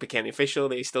 It became official.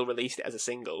 They still released it as a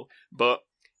single. But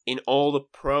in all the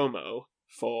promo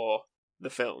for the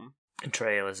film, And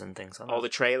trailers and things like that. all the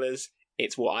trailers,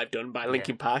 it's What I've Done by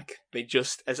Linkin Park. They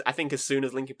just, as soon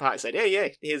as Linkin Park said,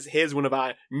 "Hey, here's one of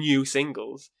our new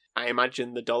singles," I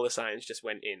imagine the dollar signs just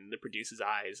went in the producer's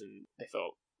eyes, and they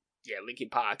thought, "Yeah, Linkin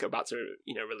Park are about to,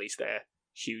 release their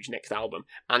huge next album,"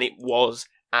 and it was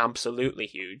absolutely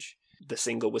huge. The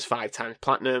single was 5 times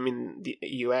platinum in the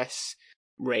US,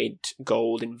 rated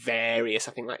gold in various,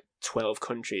 I think, like 12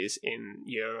 countries in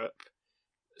Europe.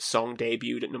 Song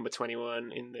debuted at number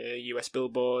 21 in the US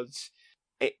Billboards.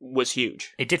 It was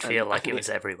huge. It did feel And like I think it was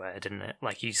everywhere, didn't it?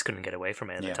 Like, you just couldn't get away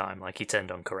from it at the time. Like, you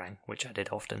turned on Kerrang, which I did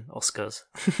often, Oscars,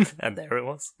 and there it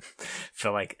was. For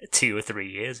like 2 or 3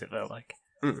 years, it felt like.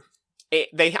 I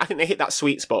think they hit that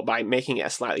sweet spot by making it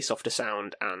a slightly softer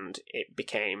sound, and it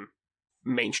became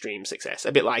mainstream success.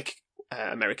 A bit like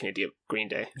American Idiot, Green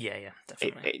Day. Yeah,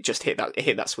 definitely. It just hit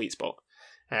that sweet spot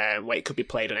where it could be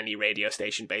played on any radio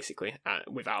station, basically,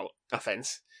 without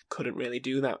offense. Couldn't really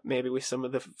do that maybe with some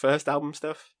of the first album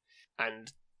stuff,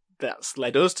 and that's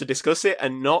led us to discuss it,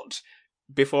 and not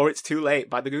Before It's Too Late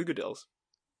by the Goo Goo Dolls.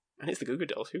 And it's the Goo Goo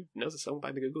Dolls. Who knows a song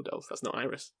by the Goo Goo Dolls? That's not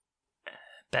Iris.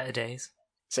 Better Days.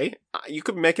 See, you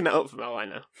could be making that up from all I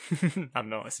know. I'm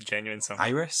not. It's a genuine song.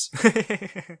 Iris?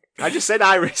 I just said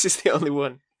Iris is the only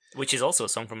one. Which is also a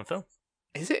song from a film.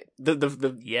 Is it?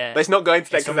 The Yeah. Let's not go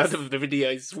into that It's because from the video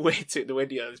is way too. The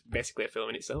video is basically a film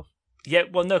in itself. Yeah,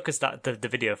 well, no, because the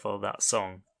video for that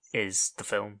song is the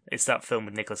film. It's that film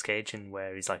with Nicolas Cage in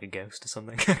where he's like a ghost or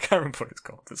something. I can't remember what it's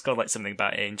called. It's called like something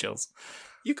about angels.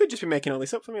 You could just be making all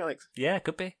this up for me, Alex. Yeah, it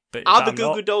could be. But Are the I'm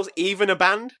Goo Goo Dolls even a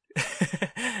band?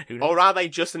 Who knows? Or are they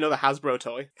just another Hasbro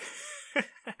toy?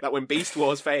 That when Beast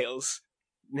Wars fails,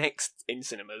 next in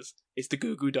cinemas is the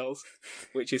Goo Goo Dolls,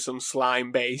 which is some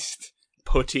slime-based,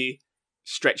 putty,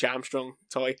 Stretch Armstrong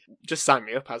toy. Just sign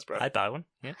me up, Hasbro. I'd buy one.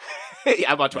 Yeah.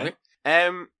 Yeah, about 20.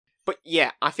 But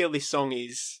yeah, I feel this song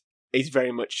is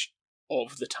very much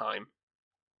of the time.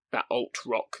 That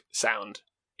alt-rock sound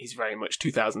is very much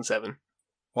 2007.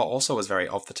 What also was very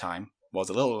of the time was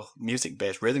a little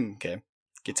music-based rhythm game,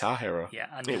 Guitar Hero. Yeah,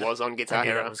 I knew It that. was on I Guitar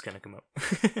knew Hero. that was going to come up.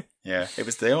 Yeah, it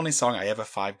was the only song I ever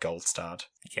 5 gold starred.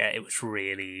 Yeah, it was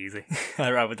really easy.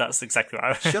 That's exactly what I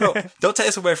was. Shut up! Don't take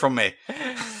this away from me.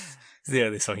 It's the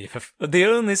only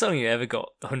song you ever got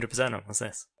 100% on was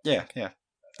this. Yeah.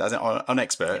 That's on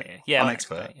expert. Yeah, on on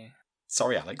expert. expert, yeah.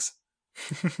 Sorry, Alex.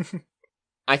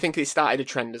 I think it started a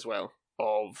trend as well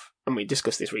of, and we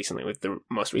discussed this recently with the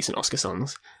most recent Oscar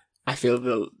songs. I feel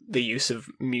the use of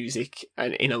music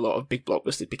and in a lot of big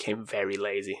blockbusters became very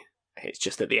lazy. It's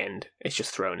just at the end, it's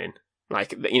just thrown in.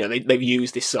 Like, they've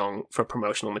used this song for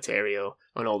promotional material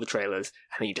on all the trailers,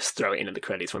 and then you just throw it into the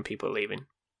credits when people are leaving.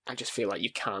 I just feel like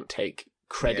you can't take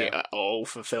credit at all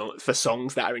for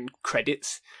songs that are in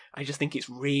credits. I just think it's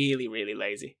really, really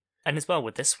lazy. And as well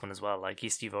with this one as well, like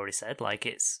you've already said, like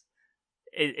it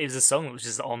was a song that was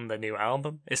just on the new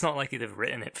album. It's not like they've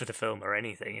written it for the film or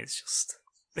anything. It's just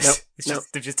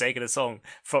they've just taken a song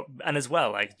from, and as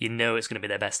well, like it's going to be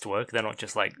their best work. They're not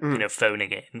just like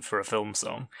phoning it in for a film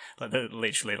song. Like they're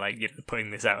literally like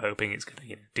putting this out, hoping it's going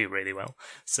to do really well.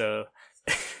 So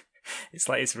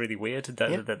It's really weird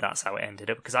that that's how it ended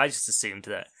up, because I just assumed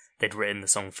that they'd written the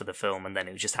song for the film and then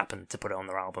it just happened to put it on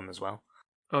their album as well.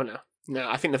 Oh no,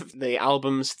 I think the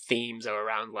album's themes are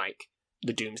around like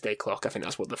the Doomsday Clock. I think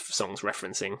that's what the song's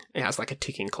referencing. It has like a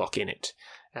ticking clock in it.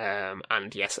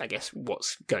 And yes, I guess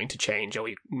what's going to change? Are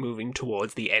we moving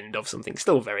towards the end of something?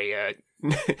 Still very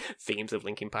themes of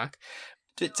Linkin Park.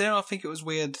 Did anyone think it was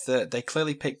weird that they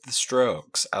clearly picked the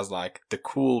Strokes as like the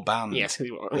cool band? Yes,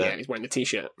 he's wearing the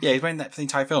t-shirt. Yeah, he's wearing that for the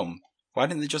entire film. Why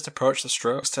didn't they just approach the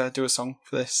Strokes to do a song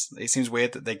for this? It seems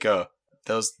weird that they go,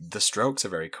 the Strokes are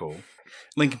very cool.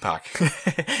 Linkin Park.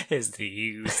 Is the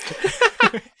used.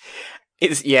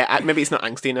 Maybe it's not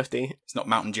angsty enough, D. It's not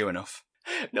Mountain Dew enough.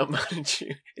 Not Mountain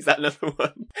Dew. Is that another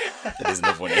one? It is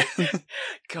another one, yeah.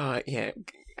 God, yeah.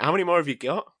 How many more have you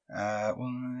got?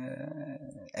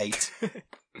 8.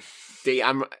 D,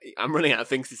 I'm running out of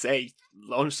things to say.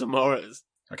 Launch some more at us.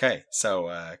 Okay,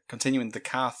 so continuing the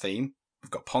car theme,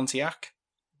 we've got Pontiac,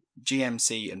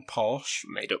 GMC and Porsche.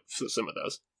 Made up for some of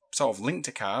those. Sort of linked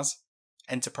to cars.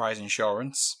 Enterprise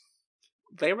Insurance.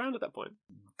 They around at that point?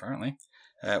 Apparently.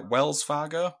 Wells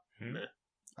Fargo. No.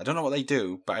 I don't know what they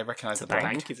do, but I recognise the Bank,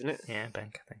 bank. isn't it? Yeah,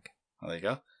 bank, I think. Oh, there you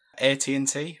go.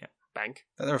 AT&T. Yeah. Bank.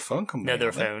 They're a phone company. No, they're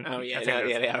a aren't phone. Oh yeah, I think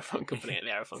they are a phone company.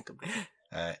 They are a phone company.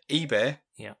 they? eBay.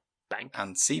 Yeah. Bank.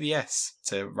 And CBS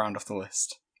to round off the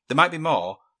list. There might be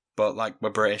more, but like we're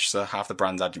British, so half the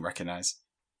brands I didn't recognise.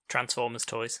 Transformers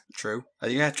toys. True.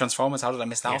 Yeah, Transformers. How did I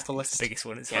miss that Yeah, off the it's list? the biggest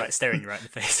one. It's Yeah. right staring you right in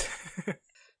the face.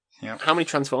 Yeah. How many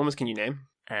Transformers can you name?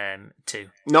 2.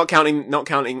 Not counting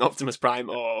Optimus Prime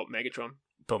or Megatron.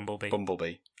 Bumblebee.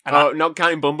 Bumblebee. And Not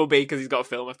counting Bumblebee because he's got a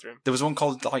film after him. There was one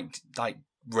called like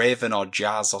Raven or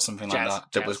Jazz or something like Jazz,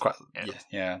 that. That Jazz. was quite Yeah.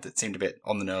 yeah. That seemed a bit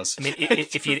on the nose. I mean,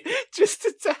 if you Just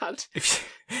a tad.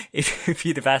 if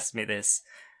you'd have asked me this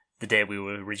the day we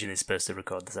were originally supposed to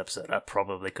record this episode, I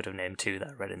probably could have named 2 that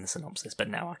I read in the synopsis, but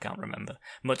now I can't remember.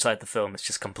 Much like the film, it's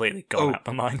just completely gone out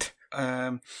of my mind.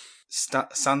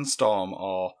 Sandstorm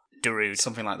or Darude.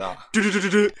 something like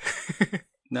that.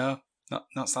 No,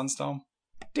 not Sandstorm.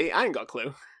 D, I ain't got a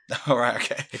clue. All right,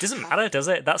 okay. It doesn't matter, does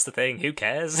it? That's the thing. Who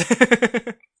cares?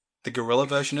 The gorilla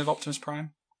version of Optimus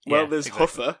Prime. Well, Yeah, there's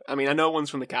exactly. Huffer. I mean, I know one's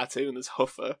from the cartoon. There's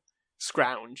Huffer,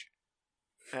 Scrounge.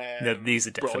 No, these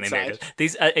are definitely Broadside. made up.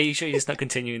 These are you sure you're just not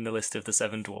continuing the list of the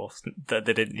 7 dwarfs that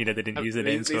they didn't use the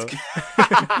names for?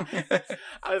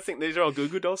 I think these are all Goo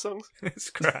Goo Doll songs.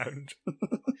 Scrounge.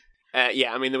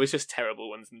 Yeah, I mean, there was just terrible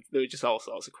ones. And there were just all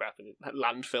sorts of crap in it.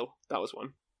 Landfill, that was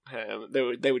one.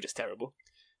 They were just terrible.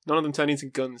 None of them turned into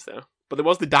guns though. But there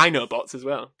was the Dinobots as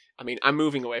well. I mean, I'm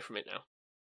moving away from it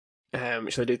now.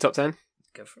 Should I do top 10?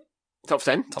 Go for it. Top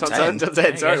 10? Top 10. Top 10.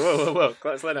 There you Sorry, go.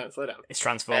 whoa. Slow down. It's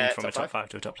transformed from top a top 5? 5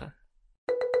 to a top 10.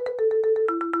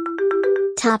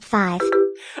 Top 5.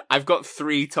 I've got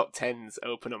 3 top 10s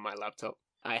open on my laptop.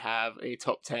 I have a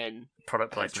top 10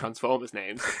 Product placement. Transformers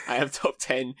names. I have top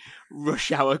 10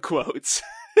 Rush Hour quotes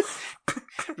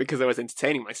because I was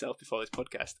entertaining myself before this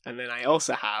podcast. And then I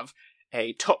also have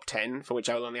a top 10 for which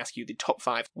I will only ask you the top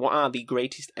 5. What are the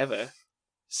greatest ever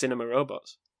cinema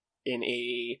robots? In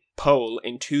a poll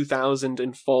in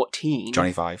 2014.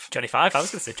 Johnny Five. Johnny 5? I was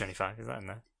going to say Johnny 5. Is that in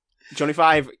there? Johnny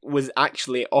Five was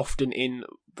actually often in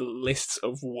the lists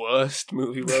of worst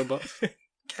movie robots.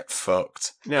 Get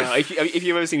fucked. No, if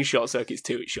you've ever seen Short Circuits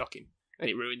 2, it's shocking. And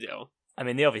it ruins it all. I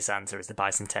mean, the obvious answer is the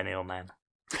Bicentennial Man.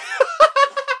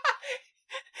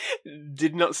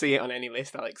 Did not see it on any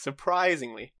list, Alex.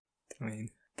 Surprisingly. I mean,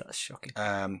 that's shocking.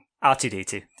 Um,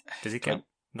 R2D2. Does he count?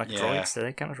 Like Yeah. droids? Do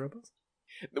they count as robots?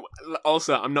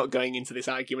 Also, I'm not going into this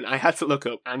argument. I had to look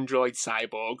up Android,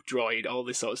 Cyborg, Droid, all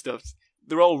this sort of stuff.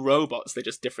 They're all robots. They're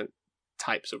just different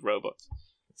types of robots.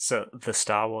 So, the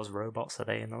Star Wars robots, are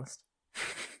they in the list?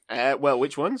 Well,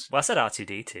 which ones? Well, I said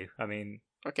R2D2. I mean,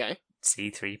 Okay.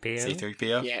 C3PO?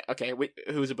 C-3PO. Yeah, okay.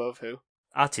 Who's above who?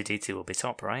 R2D2 will be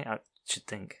top, right? I should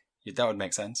think. Yeah, that would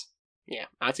make sense. Yeah,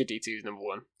 R2D2 is number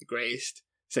 1. The greatest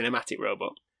cinematic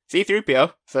robot.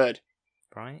 C3PO, third.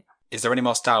 Right? Is there any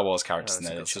more Star Wars characters Oh, in that's a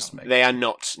there? good Let's just shout. make. They are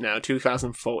not now.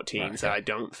 2014, Right, so okay. I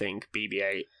don't think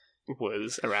BB-8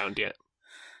 was around yet.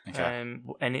 Okay.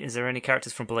 Is there any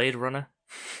characters from Blade Runner?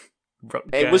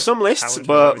 It was some lists, Howard,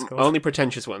 but whatever it's called. only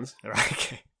pretentious ones. Right,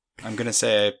 okay. I'm gonna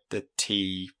say the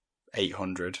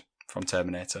T-800 from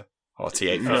Terminator or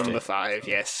T-850. Number 5,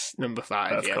 yes. Number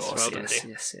 5, Of yes. course, Well done,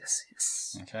 yes, Dee.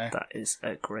 yes. Okay. That is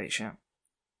a great shout.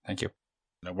 Thank you.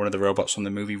 One of the robots from the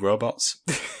movie Robots.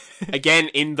 Again,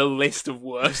 in the list of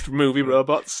worst movie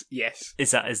robots, yes.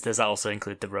 Does that also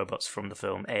include the robots from the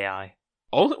film AI?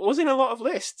 All was in a lot of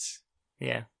lists,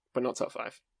 Yeah. but not top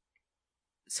 5.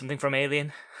 Something from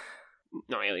Alien?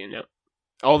 Not Alien, no.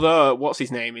 Although, what's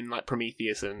his name in like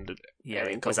Prometheus and Yeah,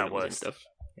 Alien was that Covenant and worse? stuff?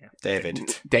 David.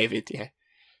 David, yeah.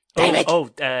 David.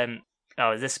 David!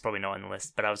 Oh, this is probably not on the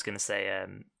list, but I was going to say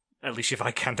Alicia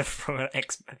Vikander from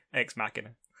Ex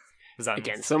Machina. Was that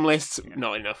Again, some lists, Yeah.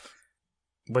 not enough.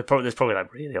 There's probably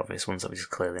like really obvious ones that we're just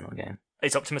clearly not getting.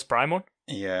 It's Optimus Prime one?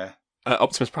 Yeah.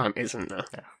 Optimus Prime isn't, no.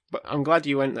 Yeah. But I'm glad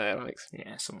you went there, Alex.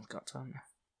 Yeah, someone's got to. Haven't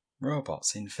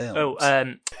Robots in films.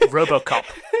 they? RoboCop.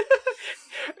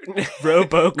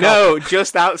 RoboCop. No,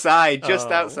 just outside, Oh.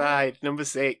 outside. Number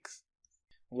 6.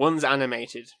 One's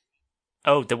animated.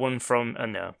 Oh, the one from...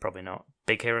 no, probably not.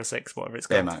 Big Hero 6, whatever it's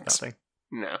called. Baymax. That thing.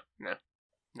 No.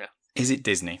 Is it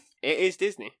Disney? It is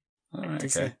Disney. All right,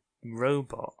 It's okay. a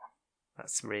robot.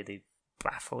 That's really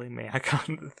baffling me. I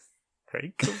can't...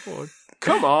 Very come on.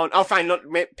 Come on. Oh, fine, not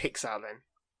Pixar then.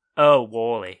 Oh,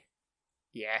 Wall-E.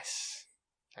 Yes.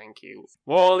 Thank you.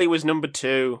 Wall-E was number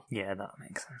 2. Yeah, that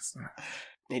makes sense. doesn't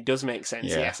it? It does make sense,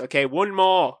 Yeah. yes. Okay, one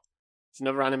more. It's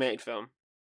another animated film.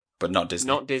 But not Disney.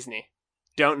 Not Disney.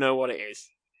 Don't know what it is.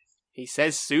 He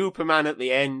says Superman at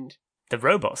the end. The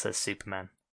robot says Superman.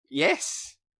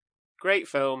 Yes. Great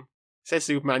film. Says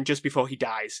Superman just before he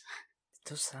dies. It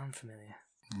does sound familiar.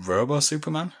 Robo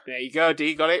Superman? There you go,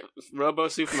 D. Got it? Robo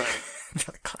Superman.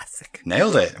 The classic.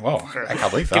 Nailed it. Wow, I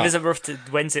can't believe that. Give us a rough...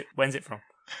 When's it from?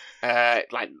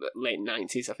 Like late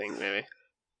 90s, I think, maybe.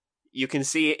 You can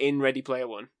see it in Ready Player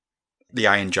One. The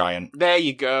Iron Giant. There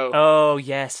you go. Oh,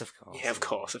 yes, of course. Yeah, of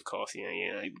course.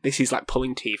 Yeah. This is like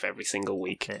pulling teeth every single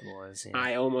week. It was, yeah.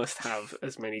 I almost have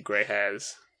as many grey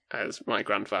hairs as my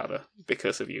grandfather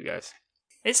because of you guys.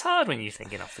 It's hard when you're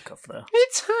thinking off the cuff, though.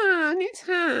 It's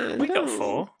hard. We got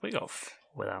 4. We got 4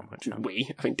 without much. Help.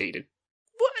 I think D did.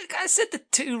 What? I said the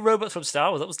 2 robots from Star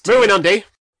Wars. That was 2. Moving on, D.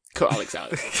 Cut Alex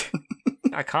out.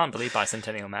 I can't believe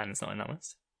Bicentennial Man is not in that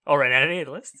list. Or in any of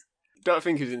the lists. Don't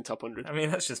think he's in the top 100. I mean,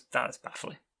 that's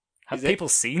baffling. Have Is it? people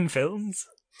seen films?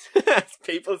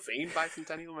 People seen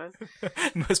Bicentennial Man?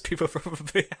 Most people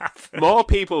probably have. More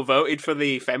people voted for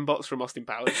the fembots from Austin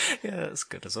Powers. Yeah, that's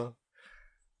good as well.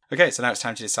 Okay, so now it's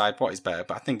time to decide what is better,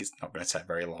 but I think it's not going to take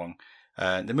very long.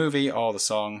 The movie or the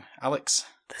song. Alex,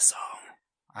 The song.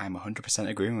 I'm 100%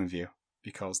 agreeing with you,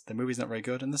 because the movie's not very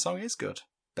good and the song is good.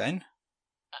 Ben?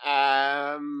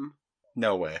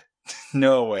 No way.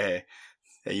 No way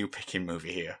are you picking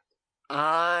movie here.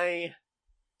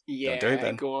 Yeah, do it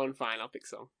then. go on, fine, I'll pick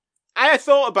song. I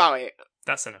thought about it.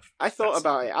 That's enough. I thought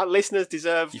about it. Our listeners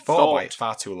deserve You thought. thought about it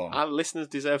far too long. Our listeners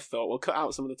deserve thought. We'll cut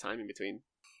out some of the time in between.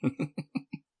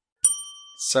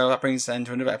 So that brings us then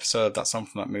to another episode of That Song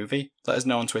from That Movie. Let us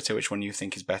know on Twitter which one you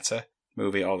think is better,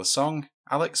 movie or the song.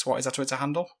 Alex, what is our Twitter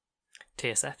handle?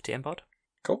 TSF, TM Pod.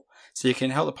 Cool. So you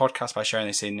can help the podcast by sharing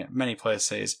this in many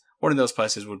places. One of those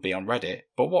places would be on Reddit,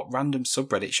 but what random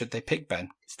subreddit should they pick, Ben?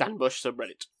 Stan Bush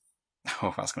subreddit.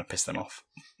 Oh, that's going to piss them off.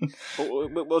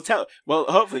 We'll tell. Well,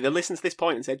 hopefully they'll listen to this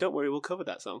point and say, "Don't worry, we'll cover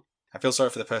that song." I feel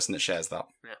sorry for the person that shares that.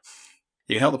 Yeah.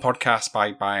 You can help the podcast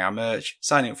by buying our merch,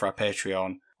 signing up for our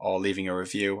Patreon, or leaving a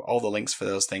review. All the links for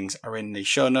those things are in the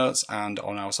show notes and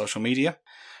on our social media.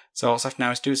 So what's left now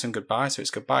is do some goodbye. So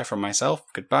it's goodbye from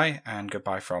myself, goodbye, and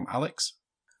goodbye from Alex.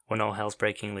 When all hell's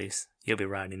breaking loose, you'll be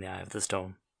riding the eye of the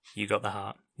storm. You got the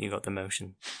heart, you got the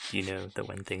motion. You know that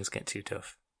when things get too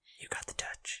tough, you got the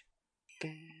touch.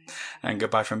 And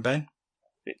goodbye from Ben.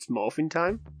 It's morphin'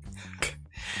 time.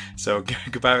 So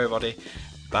goodbye, everybody.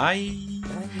 Bye.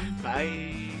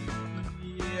 Bye.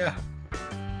 Yeah.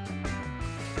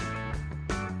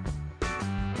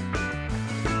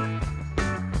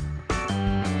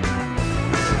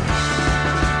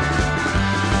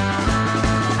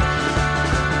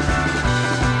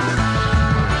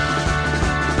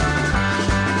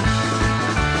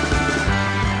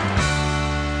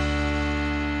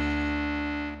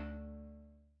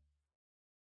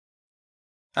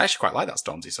 I actually quite like that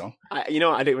Stormzy song. You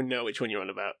know what? I don't even know which one you're on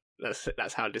about.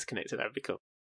 That's how disconnected I've become.